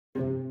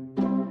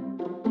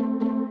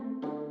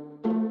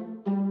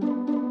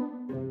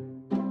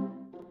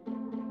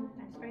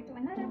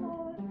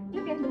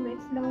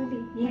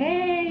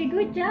Yay!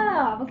 Good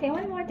job! Okay,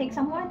 one more. Take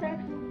some water.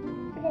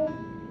 Okay.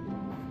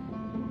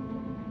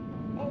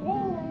 And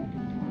then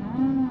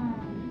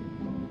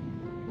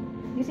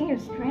Using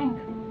your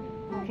strength.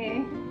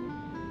 Okay.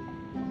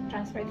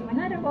 Transfer to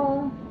another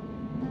bowl.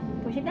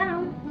 Push it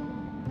down.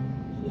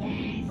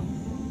 Yes.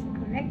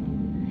 Correct.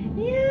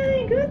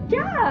 Yay! Good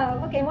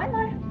job! Okay, one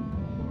more.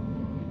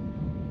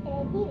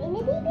 Yeah.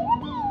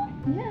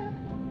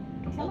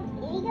 Okay, some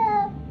more. Here you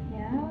go.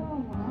 Yeah,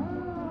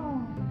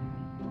 wow.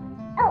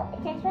 Oh,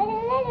 it says right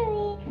in the letter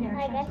E. Yeah,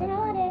 I got some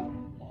water.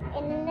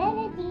 In the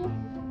letter D.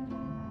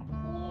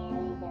 Here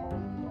we go.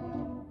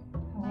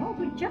 Oh,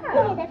 good job.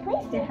 Yeah, that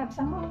placed Still it. have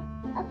some more.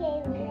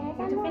 Okay, we Okay, have you have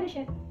some to more. finish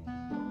it.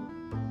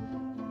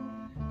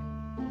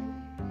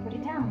 Put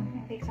it down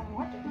and take some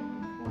water.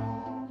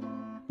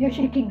 You're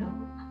shaking now.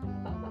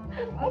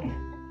 Okay. We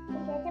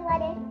have some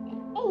water.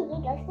 And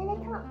it goes to the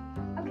top.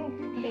 Okay.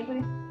 Okay, put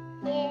it.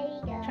 There we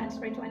go.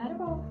 Transfer to another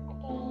bowl.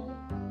 Okay.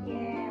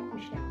 Yeah,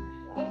 push down.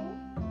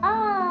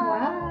 Oh.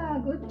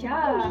 Wow, good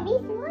job. Maybe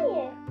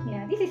smaller.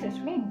 Yeah, this is a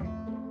swing.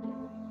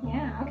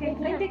 Yeah, okay.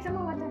 Then take some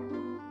more water.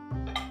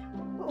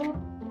 Uh-oh.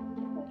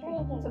 We'll try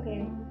again. It's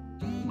okay.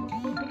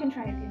 You can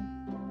try again.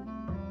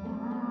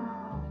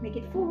 Wow. Make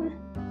it full.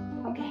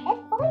 Okay.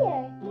 It's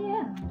fire.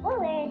 Yeah. Oh,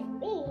 where's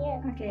B? Yeah.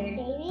 Okay.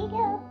 There we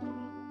go.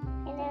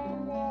 And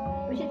then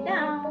Push it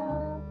down.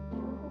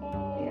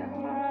 There.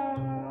 Yeah.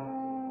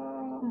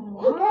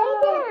 You got it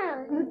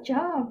down. Good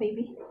job,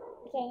 baby.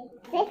 Okay.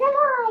 Take some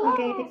more. Yeah.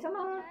 Okay, take some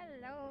more.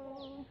 Hello.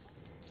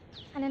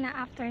 Ano na,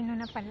 afternoon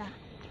na pala.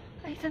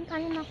 Ay, saan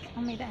tayo na?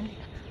 Oh, may daan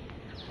dito.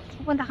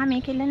 Pupunta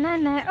kami kila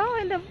nanay. Oh,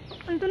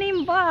 ando na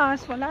yung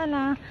bus. Wala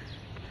na.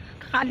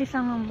 Kakaalis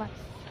lang ang bus.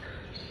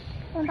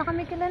 Pupunta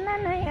kami kila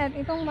nanay at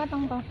itong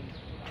batang to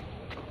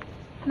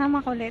na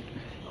makulit.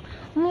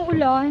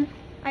 Umuulan.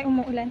 Ay,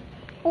 umuulan.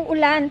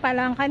 Uulan pa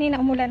lang. Kanina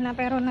umulan na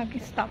pero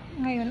nag-stop.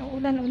 Ngayon,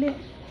 uulan ulit.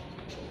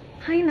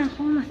 Ay,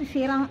 naku.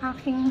 Masisira ang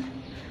aking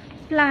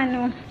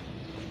plano.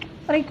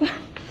 Aray ko.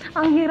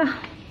 Ang hirap.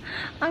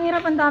 Ang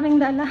hirap, ang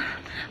daming dala.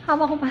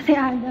 Hawak ko pa si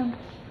Adam.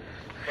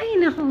 Ay,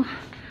 naku.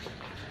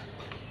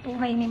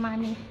 Buhay ni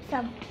Mami.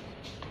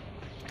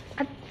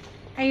 At,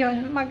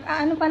 ayun.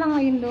 Ano pa lang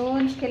ngayon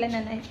doon. Kila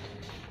nanay.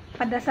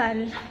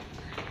 Padasal.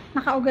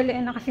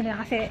 Nakaugalian na kasi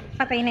nila. Kasi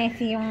patay na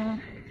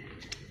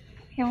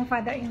yung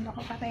father-in-law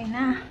ko. Patay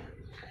na.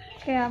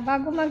 Kaya,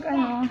 bago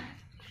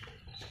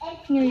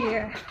New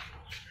Year.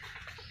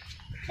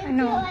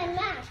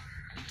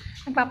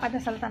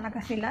 Nagpapadasal talaga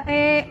sila.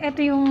 Eh,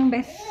 ito yung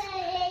best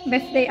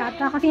day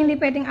ata. Kasi hindi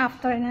pwedeng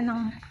after na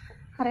ng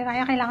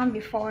hariraya. Kailangan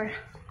before.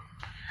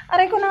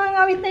 Aray ko,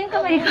 nangangawit na yung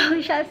kamay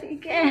ko siya.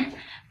 Sige.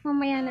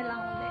 Mamaya na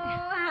lang ulit.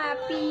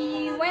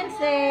 Happy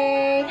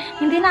Wednesday!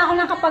 Hindi na ako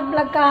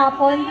nakapag-vlog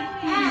kahapon.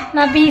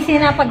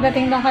 Na-busy na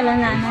pagdating doon kala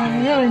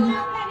nanay. Yun.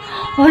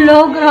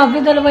 Hello,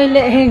 grabe. Dalawa yung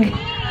leeg.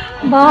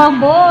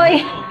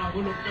 Baboy!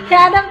 Si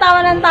Adam tawa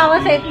ng tawa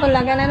sa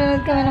Itbulaga.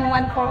 Nanonood kami ng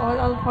One for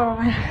All for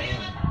One.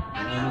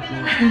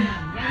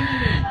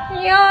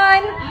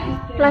 Yun.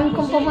 Plan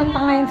kong pumunta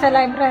ngayon sa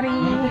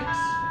library.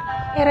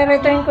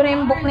 I-return ko na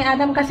yung book ni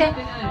Adam kasi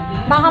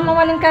baka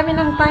mawalan kami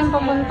ng time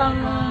papuntang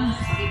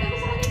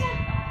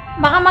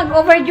baka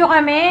mag-overdue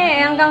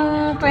kami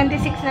hanggang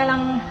 26 na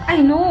lang.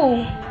 I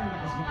know.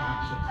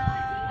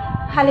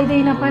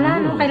 Holiday na pala,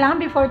 no?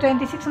 Kailangan before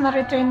 26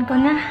 na-return ko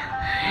na.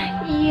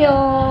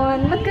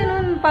 Iyon. Ba't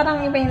ganun?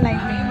 Parang iba yung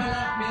library.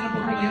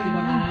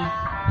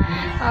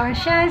 O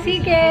siya,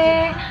 sige.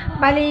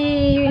 Bali,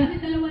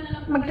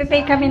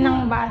 magte-take kami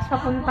ng bus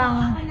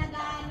papuntang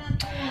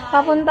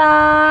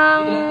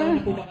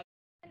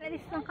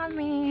alis na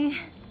kami.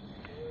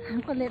 Ang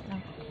kulit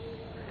lang.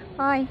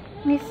 Hoy,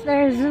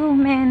 Mr.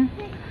 Zooman.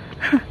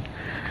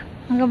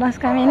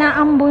 Magbabas kami na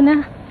ambo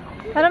na.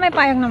 Pero may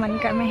payag naman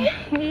kami.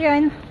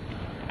 Iyon.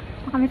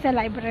 Kami sa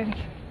library.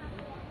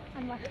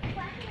 Ano ba?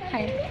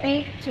 Ay,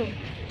 take 2.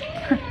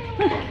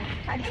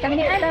 Alis kami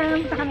ni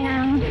Adam. Sa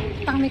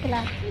kami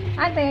kila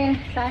ate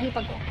sa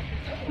hipag ko.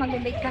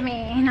 Mag-bake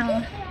kami ng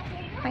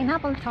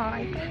pineapple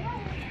tart.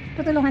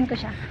 Tutulungan ko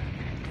siya.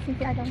 Si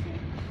Adam.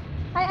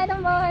 Hi,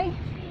 Adam boy!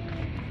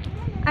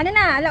 Ano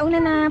na, alauna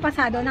na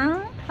pasado ng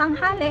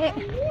tanghali.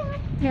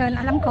 Yun,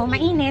 alam ko,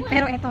 mainit.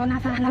 Pero ito,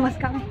 nasa labas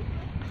kami.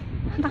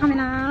 Punta kami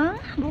ng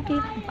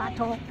bukit,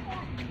 pato.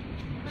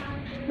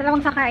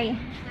 Dalawang sakay.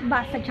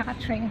 Bus at saka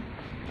train.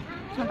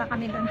 Punta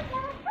kami dun.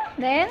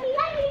 Then,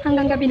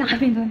 hanggang gabi na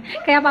kami dun.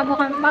 Kaya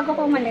bago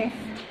ko umalis,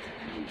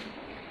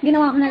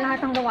 ginawa ko na lahat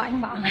ng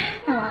gawain ba?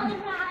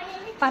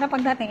 Para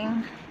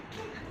pagdating,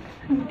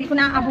 hindi ko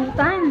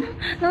naaabutan.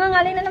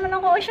 Nangangalay na naman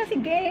ako. O siya,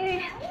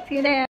 sige. See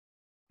you there.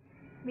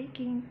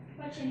 Baking.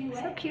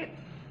 So cute.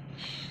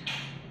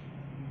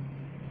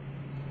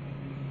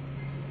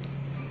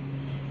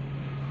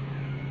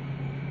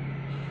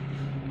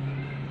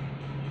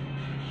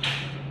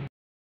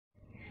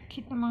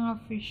 Cute na mga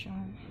fish.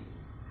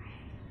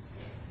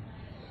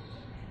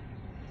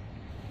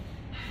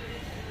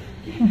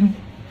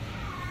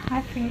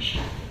 Hi,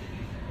 fish.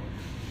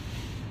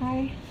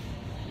 Hi.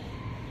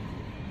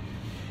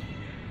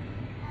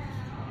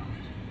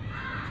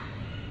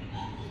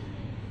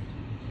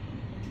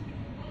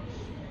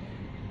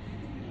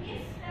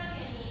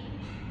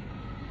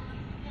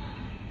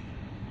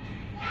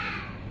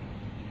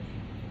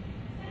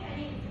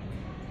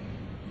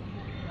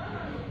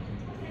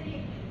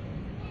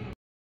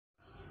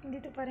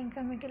 pa rin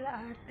kami kila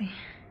ate.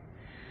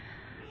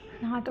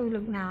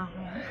 Nakatulog na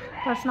ako.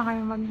 Tapos na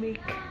kami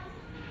mag-bake.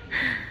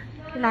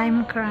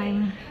 Lime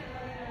crime.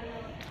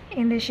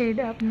 In the shade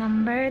of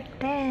number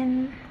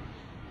 10.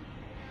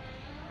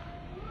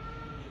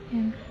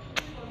 Yan.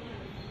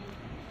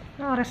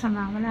 Ano oras na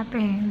ba? Wala pa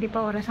eh. Hindi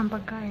pa oras ang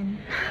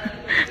pagkain.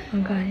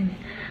 Pagkain.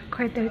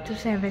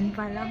 6:45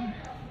 pa lang.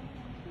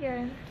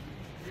 Yan.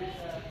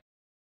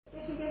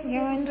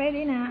 Yan,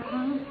 ready na.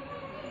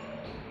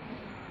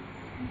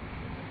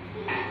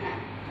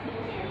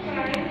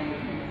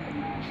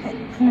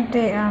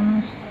 Ito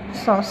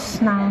sauce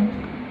ng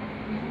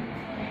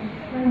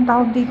ang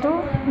tawag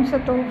dito? Yung sa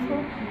tofu.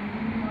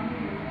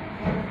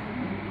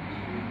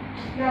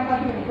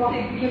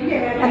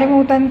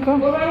 Kalimutan ko.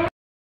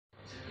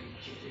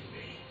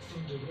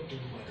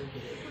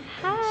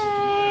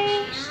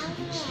 Hi!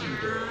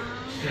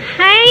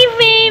 Hi,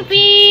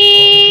 baby!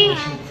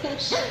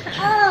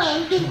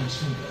 Oh,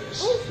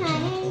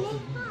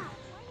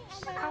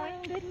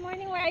 good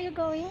morning. Where are you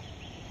going?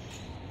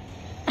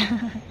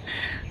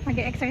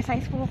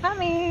 Mag-exercise po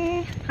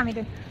kami. Kami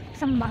dun.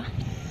 Saan ba?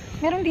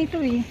 Meron dito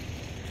eh.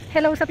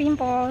 Hello sa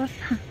pimples.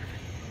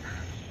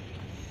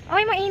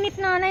 Oy, mainit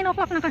na. 9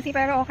 o'clock na kasi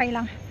pero okay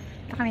lang.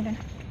 Ito kami dun.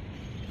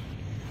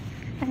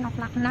 10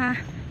 o'clock na.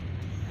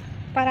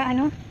 Para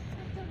ano?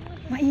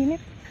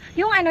 Mainit.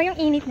 Yung yung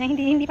init na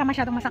hindi pa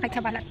masyadong masakit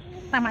sa balat.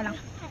 Tama lang.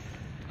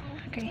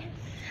 Okay.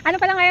 Ano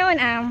pala ngayon?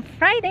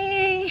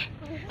 Friday.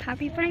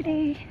 Happy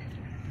Friday.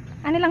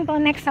 Ano lang to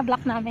next sa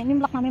block namin. Yung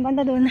block namin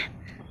banda dun.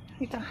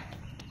 Dito.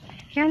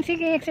 Yan,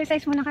 sige.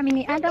 Exercise muna kami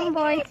ni Adam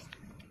Boy.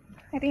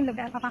 Ito yung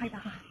lugar. Papakita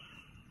ko.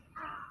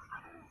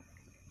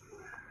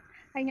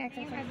 Ayun yung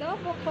exercise. Yung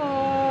adobo ko.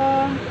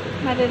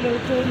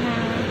 Maluluto na.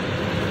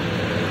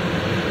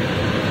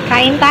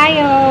 Kain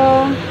tayo.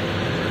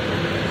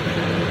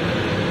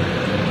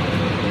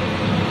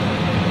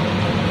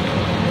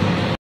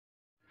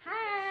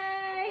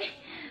 Hi!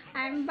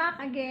 I'm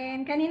back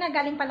again. Kanina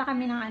galing pala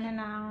kami ng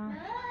ng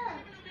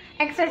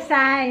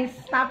exercise.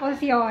 Tapos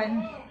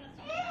yon.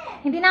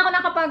 Hindi na ako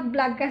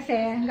nakapag-vlog kasi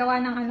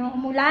gawa ng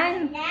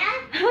umulan.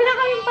 Wala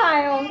kaming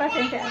payong.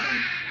 Pasensya.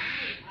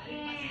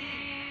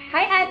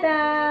 Hi,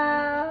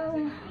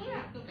 Adam!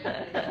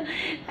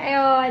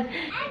 Ayun.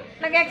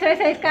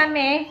 Nag-exercise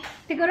kami.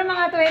 Siguro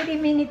mga 20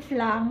 minutes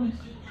lang.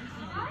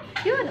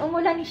 Yun,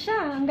 umulan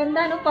siya. Ang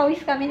ganda, no?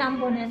 Pawis kami na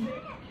ambunan.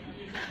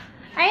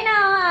 Ay na,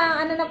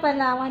 ano na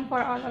pala, 1 for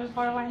all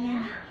for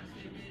one.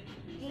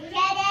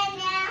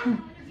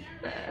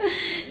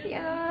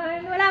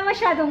 Yan, wala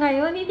masyado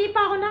ngayon. Hindi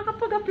pa ako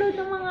nakapag-upload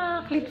ng mga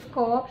clips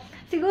ko.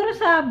 Siguro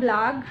sa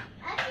vlog.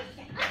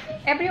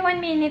 Every 1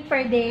 minute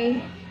per day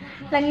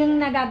lang yung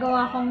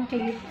nagagawa kong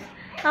clips.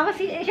 Tapos,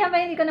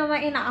 syempre hindi ko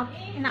naman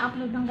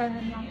ina-upload ng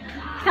ganun lang.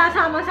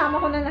 Sasama-sama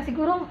ko na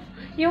siguro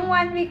yung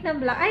 1 week na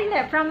vlog. Ay,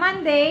 hindi.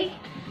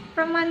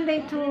 From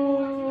Monday to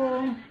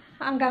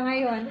hanggang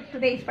ngayon.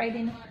 Today is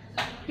Friday na.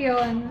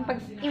 Yun.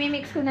 Pag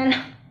imimix ko na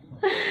lang.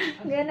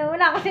 Gano'n.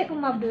 Wala kasi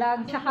akong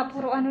ma-vlog. Tsaka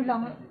puro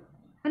lang.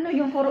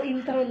 Yung puro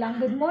intro lang.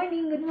 Good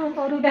morning,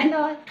 puro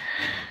gano'n.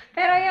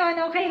 Pero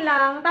yun, okay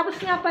lang. Tapos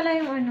nga pala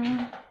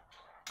yung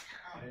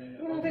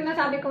yung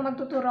sinasabi ko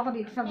magtuturo ako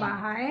dito sa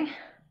bahay.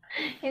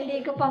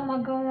 Hindi ko pa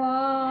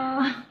magawa.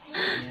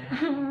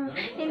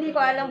 Hindi ko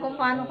alam kung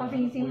paano ko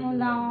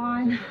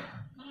sisimulan.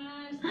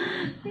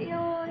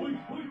 Yun.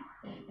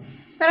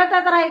 Pero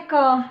tatry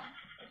ko.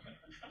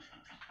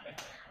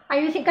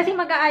 Ayusin, kasi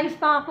mag-aayos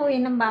pa ako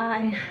ng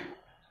bahay.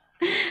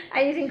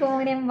 Ayusin ko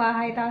muna yung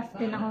bahay, tapos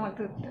din ako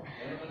magtuturo.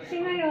 Kasi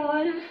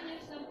ngayon,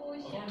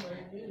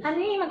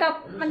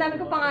 madami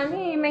ko pang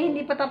may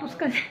hindi pa tapos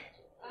kasi.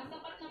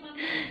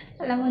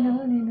 Alam mo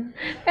naman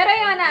Pero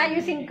yun,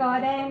 naayusin ko.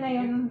 Dahil na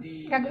yun,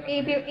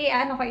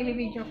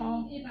 i-video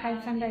ko.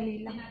 Kahit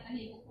sandali lang.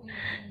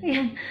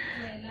 Ayan.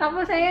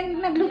 Tapos,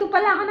 ayun, nagluto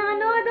pala ako ng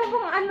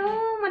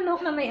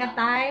manok na may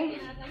atay.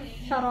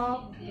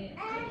 Sarap.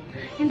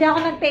 Hindi ako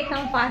nag-take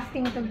ng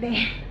fasting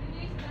today.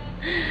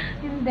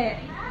 Hindi.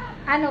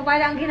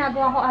 Parang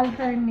ginagawa ko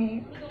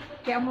alternate.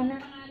 Kaya mo na.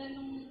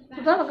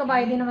 Totoo,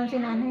 magkabayad din naman si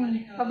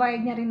nanay.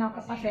 Pabayad niya rin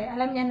ako kasi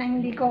alam niya na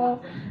hindi ko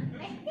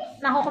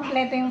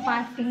nakukompleto yung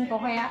fasting ko.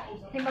 Kaya,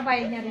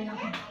 ipabayad niya rin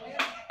ako.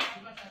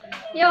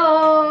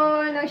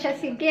 Yun! Siya,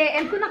 sige.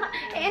 End ko na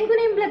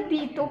yung vlog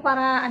dito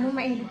para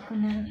ma-edit ko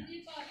na.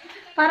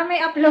 Para may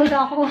upload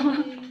ako.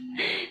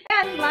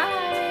 Ayan,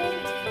 bye!